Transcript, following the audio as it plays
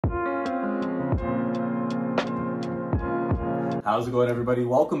How's it going, everybody?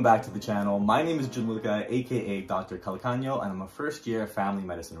 Welcome back to the channel. My name is Gianluca, aka Dr. Calcagno, and I'm a first-year family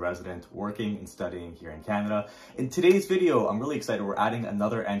medicine resident working and studying here in Canada. In today's video, I'm really excited. We're adding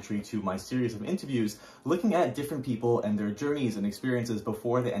another entry to my series of interviews looking at different people and their journeys and experiences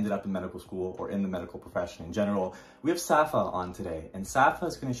before they ended up in medical school or in the medical profession in general. We have Safaa on today, and Safaa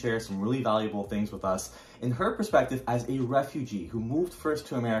is going to share some really valuable things with us in her perspective as a refugee who moved first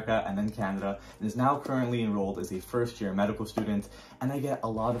to America and then Canada and is now currently enrolled as a first-year medical student. And I get a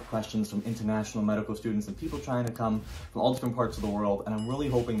lot of questions from international medical students and people trying to come from all different parts of the world, and I'm really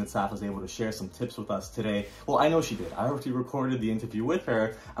hoping that Safaa is able to share some tips with us today. Well, I know she did. I already recorded the interview with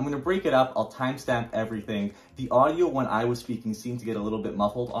her. I'm going to break it up. I'll timestamp everything. The audio when I was speaking seemed to get a little bit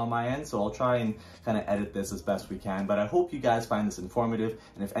muffled on my end, so I'll try and kind of edit this as best we can. But I hope you guys find this informative,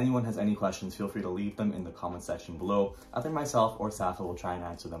 and if anyone has any questions, feel free to leave them in the comment section below. Either myself or Safaa will try and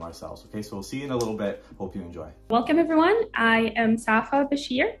answer them ourselves. Okay, so we'll see you in a little bit. Hope you enjoy. Welcome, everyone. I am Safaa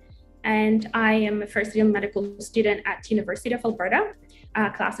Bashir, and I am a first-year medical student at University of Alberta,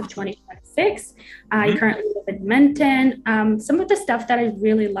 class of 2026. I currently live in Edmonton. Some of the stuff that I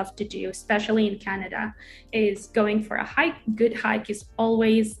really love to do, especially in Canada, is going for a hike. Good hike is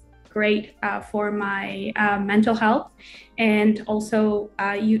always great for my mental health, and also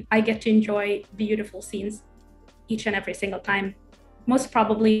I get to enjoy beautiful scenes each and every single time. Most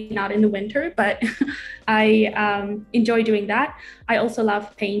probably not in the winter, but I enjoy doing that. I also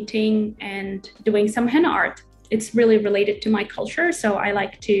love painting and doing some henna art. It's really related to my culture, so I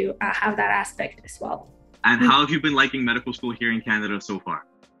like to have that aspect as well. And how have you been liking medical school here in Canada so far?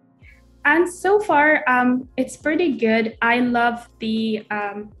 And so far, it's pretty good. I love the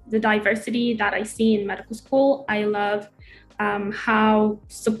diversity that I see in medical school. I love how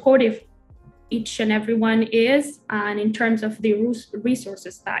supportive each and everyone is, and in terms of the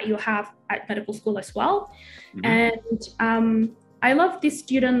resources that you have at medical school as well. And I love the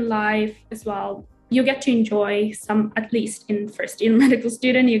student life as well. You get to enjoy some, at least in first year medical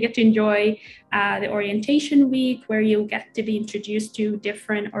student, you get to enjoy the orientation week where you get to be introduced to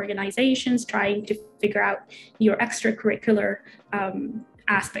different organizations, trying to figure out your extracurricular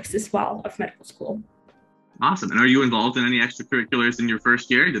aspects as well of medical school. Awesome. And are you involved in any extracurriculars in your first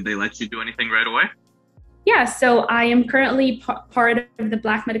year? Did they let you do anything right away? Yeah, so I am currently part of the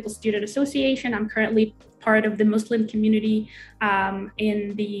Black Medical Student Association. I'm currently part of the Muslim community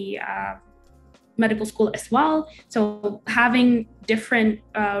in the medical school as well. So having different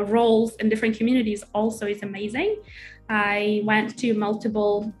roles in different communities also is amazing. I went to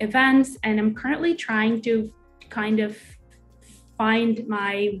multiple events, and I'm currently trying to kind of find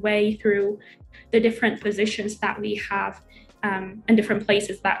my way through the different positions that we have and different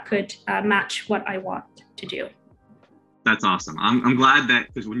places that could match what I want to do. That's awesome. I'm glad that,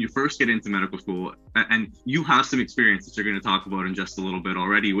 because when you first get into medical school, and you have some experience that you're going to talk about in just a little bit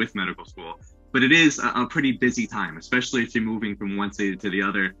already with medical school, but it is a pretty busy time, especially if you're moving from one city to the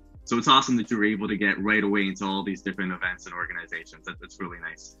other. So it's awesome that you're able to get right away into all these different events and organizations. That's really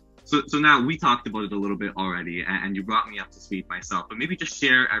nice. So now we talked about it a little bit already, and you brought me up to speed myself, but maybe just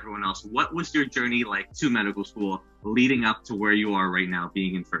share everyone else, what was your journey like to medical school leading up to where you are right now,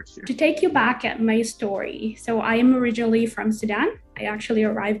 being in first year? To take you back at my story, so I am originally from Sudan. I actually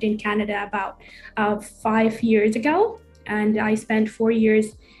arrived in Canada about 5 years ago, and I spent 4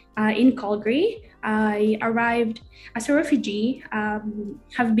 years in Calgary. I arrived as a refugee,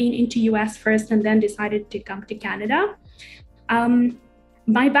 have been into US first and then decided to come to Canada.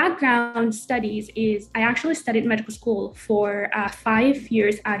 My background studies is I actually studied medical school for 5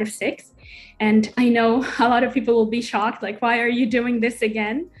 years out of 6. And I know a lot of people will be shocked, like, why are you doing this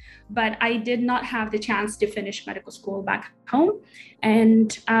again? But I did not have the chance to finish medical school back home.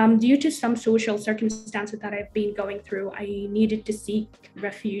 And due to some social circumstances that I've been going through, I needed to seek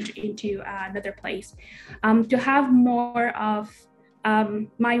refuge into another place to have more of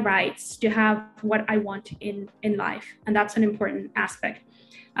my rights, to have what I want in life. And that's an important aspect.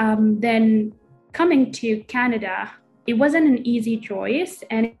 Then coming to Canada, it wasn't an easy choice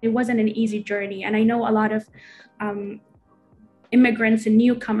and it wasn't an easy journey. And I know a lot of immigrants and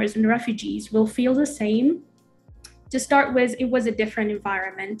newcomers and refugees will feel the same. To start with, it was a different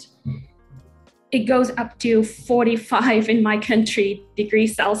environment. It goes up to 45 in my country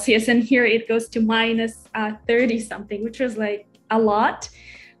degrees Celsius, and here it goes to minus 30 something, which was like a lot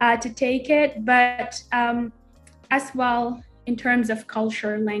to take it. But as well, in terms of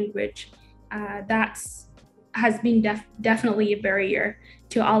culture, language, has been definitely a barrier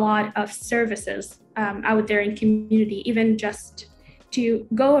to a lot of services out there in community, even just to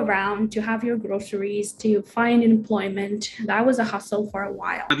go around, to have your groceries, to find employment, that was a hustle for a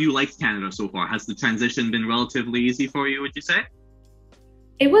while. Have you liked Canada so far? Has the transition been relatively easy for you, would you say?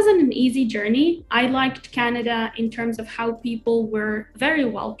 It wasn't an easy journey. I liked Canada in terms of how people were very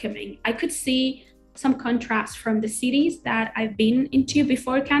welcoming. I could see some contrast from the cities that I've been into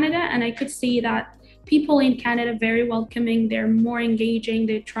before Canada, and I could see that people in Canada very welcoming. They're more engaging.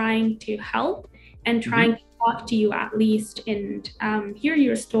 They're trying to help and trying to talk to you at least and hear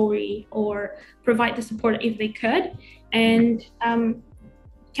your story or provide the support if they could. And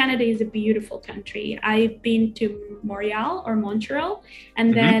Canada is a beautiful country. I've been to Montreal,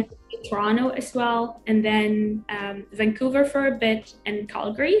 and then Toronto as well, and then Vancouver for a bit, and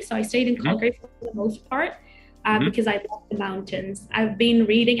Calgary. So I stayed in Calgary for the most part because I love the mountains. I've been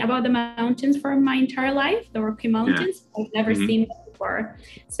reading about the mountains for my entire life, the Rocky Mountains. I've never seen them before.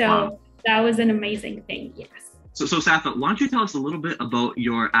 So that was an amazing thing, yes. So Safaa, why don't you tell us a little bit about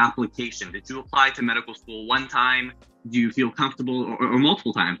your application? Did you apply to medical school one time? Do you feel comfortable, or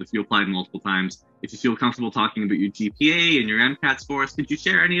multiple times if you applied multiple times, if you feel comfortable talking about your GPA and your MCAT scores? Could you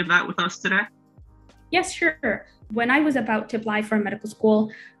share any of that with us today? Yes, sure. When I was about to apply for medical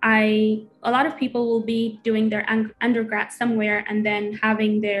school, a lot of people will be doing their undergrad somewhere and then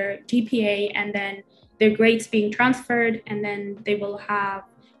having their GPA and then their grades being transferred, and then they will have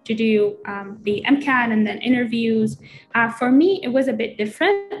to do the MCAT and then interviews. For me, it was a bit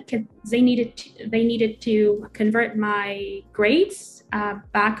different because they needed to convert my grades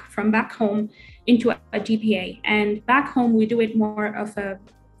back home into a GPA. And back home, we do it more of a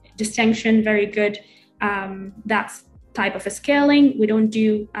distinction, very good. That's type of a scaling. We don't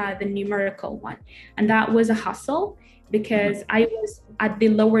do the numerical one. And that was a hustle because I was at the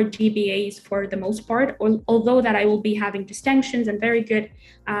lower GPAs for the most part, although that I will be having distinctions and very good.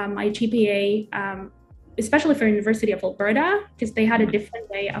 My GPA, especially for University of Alberta, because they had a different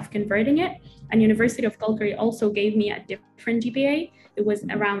way of converting it. And University of Calgary also gave me a different GPA. It was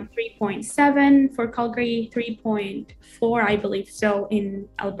around 3.7 for Calgary, 3.4, I believe so, in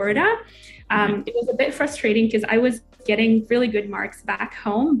Alberta. It was a bit frustrating because I was getting really good marks back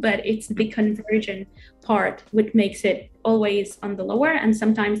home, but it's the conversion part which makes it always on the lower, and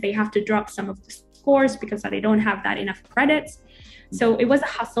sometimes they have to drop some of the scores because they don't have that enough credits. So it was a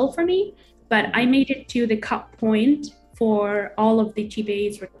hustle for me, but I made it to the cut point for all of the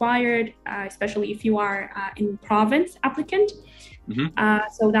GPAs required, especially if you are in province applicant.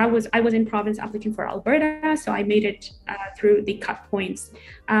 So I was in province applicant for Alberta, so I made it through the cut points.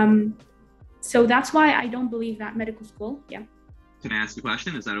 So that's why I don't believe that medical school. Yeah. Can I ask a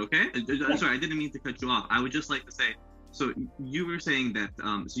question? Is that okay? Sorry, I didn't mean to cut you off. I would just like to say, so you were saying that,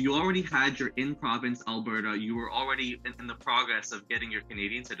 so you already had your in-province Alberta, you were already in the progress of getting your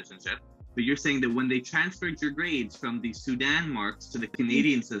Canadian citizenship, but you're saying that when they transferred your grades from the Sudan marks to the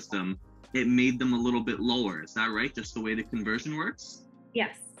Canadian system, it made them a little bit lower. Is that right? Just the way the conversion works?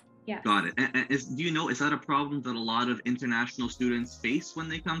 Yes. Yes. Got it. And do you know, is that a problem that a lot of international students face when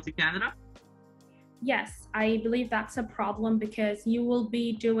they come to Canada? Yes, I believe that's a problem because you will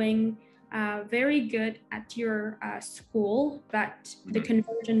be doing very good at your school, but the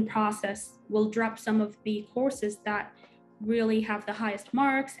conversion process will drop some of the courses that really have the highest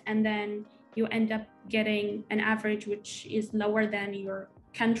marks, and then you end up getting an average which is lower than your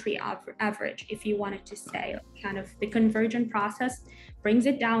country average, if you wanted to say. Kind of the conversion process brings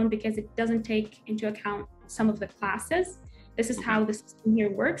it down because it doesn't take into account some of the classes. This is how the system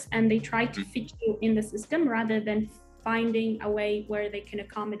here works, and they try to fit you in the system rather than finding a way where they can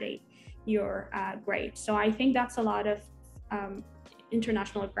accommodate your grade. So I think that's a lot of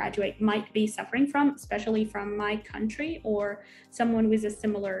international graduate might be suffering from, especially from my country or someone with a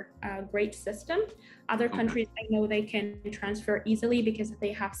similar grade system. Other countries, I know they can transfer easily because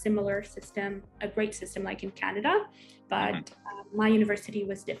they have similar system, a grade system like in Canada, but my university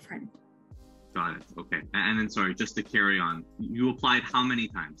was different. Got it. Okay. And then, sorry, just to carry on, you applied how many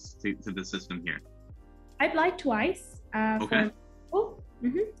times to the system here? I applied twice for school,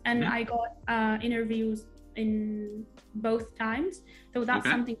 and I got interviews in both times. So that's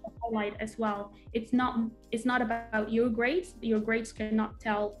something to highlight as well. It's not about your grades. Your grades cannot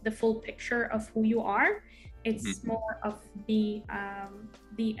tell the full picture of who you are. It's more of the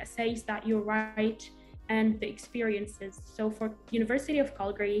essays that you write and the experiences. So for University of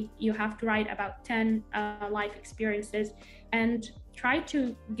Calgary, you have to write about 10 life experiences and try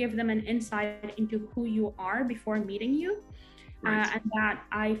to give them an insight into who you are before meeting you. And that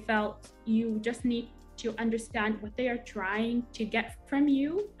I felt you just need to understand what they are trying to get from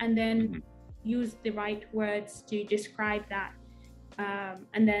you, and then use the right words to describe that.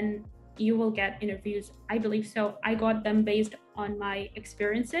 And then you will get interviews. I believe so. I got them based on my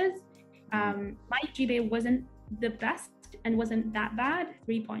experiences. My GPA wasn't the best and wasn't that bad,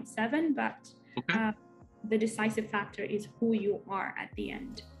 3.7, but Okay. the decisive factor is who you are at the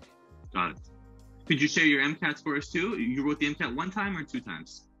end. Got it. Could you share your MCAT scores too? You wrote the MCAT 1 time or 2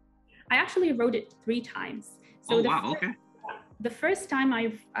 times? I actually wrote it 3 times. So Okay. The first time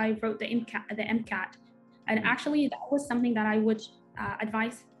I wrote the MCAT, and actually that was something that I would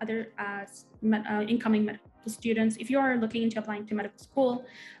advise other incoming medical students. If you are looking into applying to medical school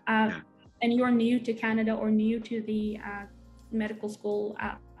and you're new to Canada or new to the medical school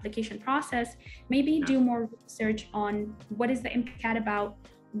application process, maybe do more research on what is the MCAT about,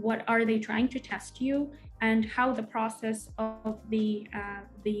 what are they trying to test you, and how the process of the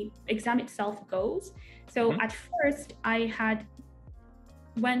exam itself goes. So at first I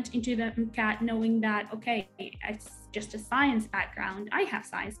went into the MCAT knowing that, okay, it's just a science background. I have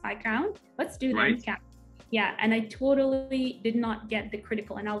science background. Let's do the MCAT. Yeah, and I totally did not get the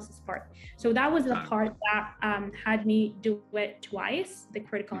critical analysis part. So that was the part that had me do it twice, the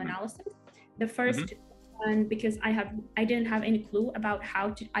critical analysis. The first one, because I didn't have any clue about how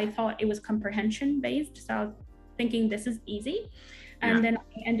to, I thought it was comprehension based. So I was thinking this is easy. And then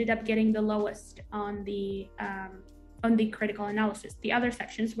I ended up getting the lowest on the critical analysis. The other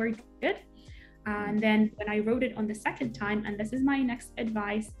sections were good. And then when I wrote it on the second time, and this is my next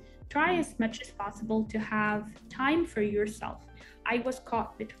advice, try as much as possible to have time for yourself. I was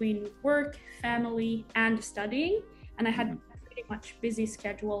caught between work, family, and studying, and I had a pretty much busy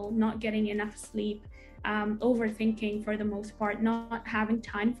schedule, not getting enough sleep, overthinking for the most part, not having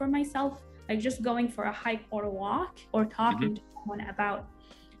time for myself, like just going for a hike or a walk or talking to someone about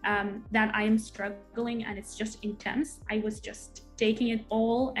that I am struggling and it's just intense. I was just taking it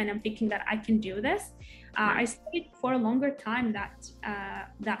all and I'm thinking that I can do this. I studied for a longer time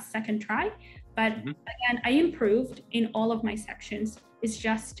that second try, but again, I improved in all of my sections. It's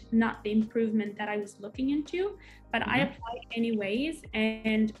just not the improvement that I was looking into, but I applied anyways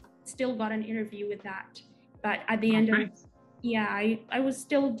and still got an interview with that. But at the end of I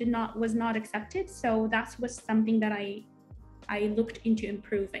was not accepted. So that was something that I looked into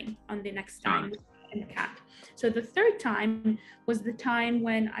improving on the next time MCAT. So the third time was the time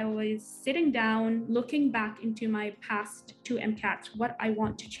when I was sitting down, looking back into my past 2 MCATs, what I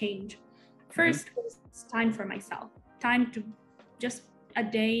want to change. First was time for myself, time to just a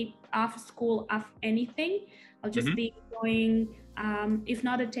day off school, off anything. I'll just be enjoying, if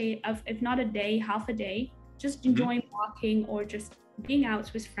not a day, half a day, just enjoying walking or just being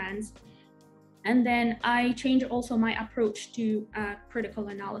out with friends. And then I changed also my approach to critical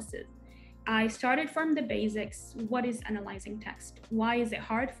analysis. I started from the basics. What is analyzing text? Why is it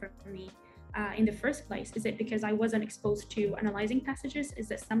hard for me in the first place? Is it because I wasn't exposed to analyzing passages? Is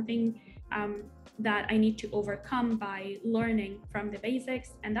it something that I need to overcome by learning from the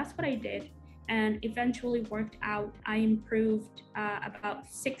basics? And that's what I did. And eventually worked out. I improved about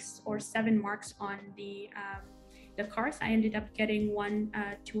 6 or 7 marks on the course. I ended up getting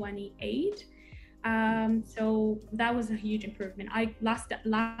 128. So that was a huge improvement.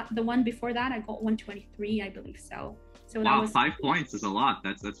 The one before that I got 123, I believe so. So wow, that was 5 points is a lot.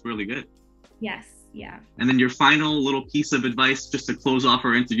 That's really good. Yes, yeah. And then your final little piece of advice, just to close off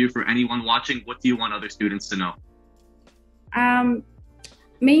our interview for anyone watching, what do you want other students to know?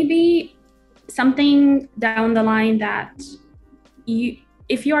 Maybe something down the line that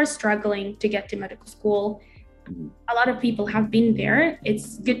if you are struggling to get to medical school, a lot of people have been there.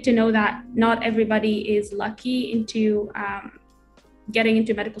 It's good to know that not everybody is lucky into getting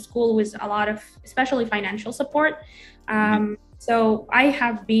into medical school with a lot of, especially financial support. So I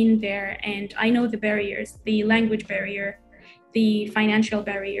have been there and I know the barriers, the language barrier, the financial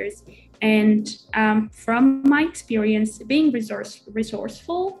barriers. And from my experience, being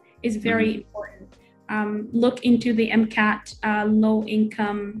resourceful is very important. Look into the MCAT, low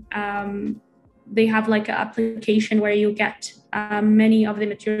income. They have like an application where you get many of the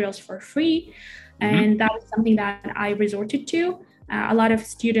materials for free. And that was something that I resorted to. A lot of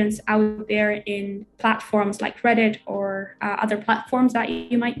students out there in platforms like Reddit or other platforms that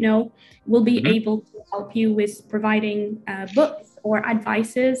you might know will be able to help you with providing books or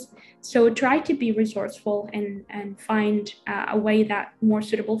advices. So try to be resourceful and find a way that's more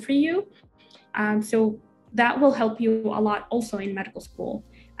suitable for you. So that will help you a lot also in medical school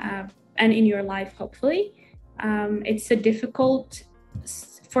and in your life, hopefully. It's a difficult,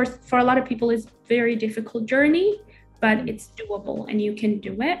 for a lot of people, it's very difficult journey, but it's doable and you can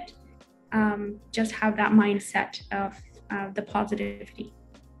do it. Just have that mindset of the positivity.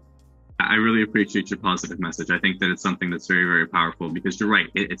 I really appreciate your positive message. I think that it's something that's very, very powerful because you're right.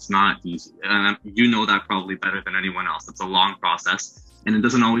 It's not easy. You know that probably better than anyone else. It's a long process and it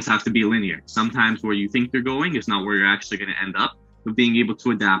doesn't always have to be linear. Sometimes where you think you're going is not where you're actually going to end up. But being able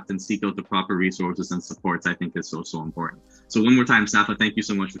to adapt and seek out the proper resources and supports, I think is so, so important. So one more time, Safaa, thank you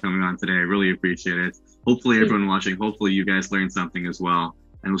so much for coming on today. I really appreciate it. Hopefully everyone watching, hopefully you guys learned something as well.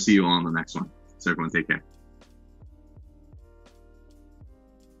 And we'll see you all on the next one. So everyone take care.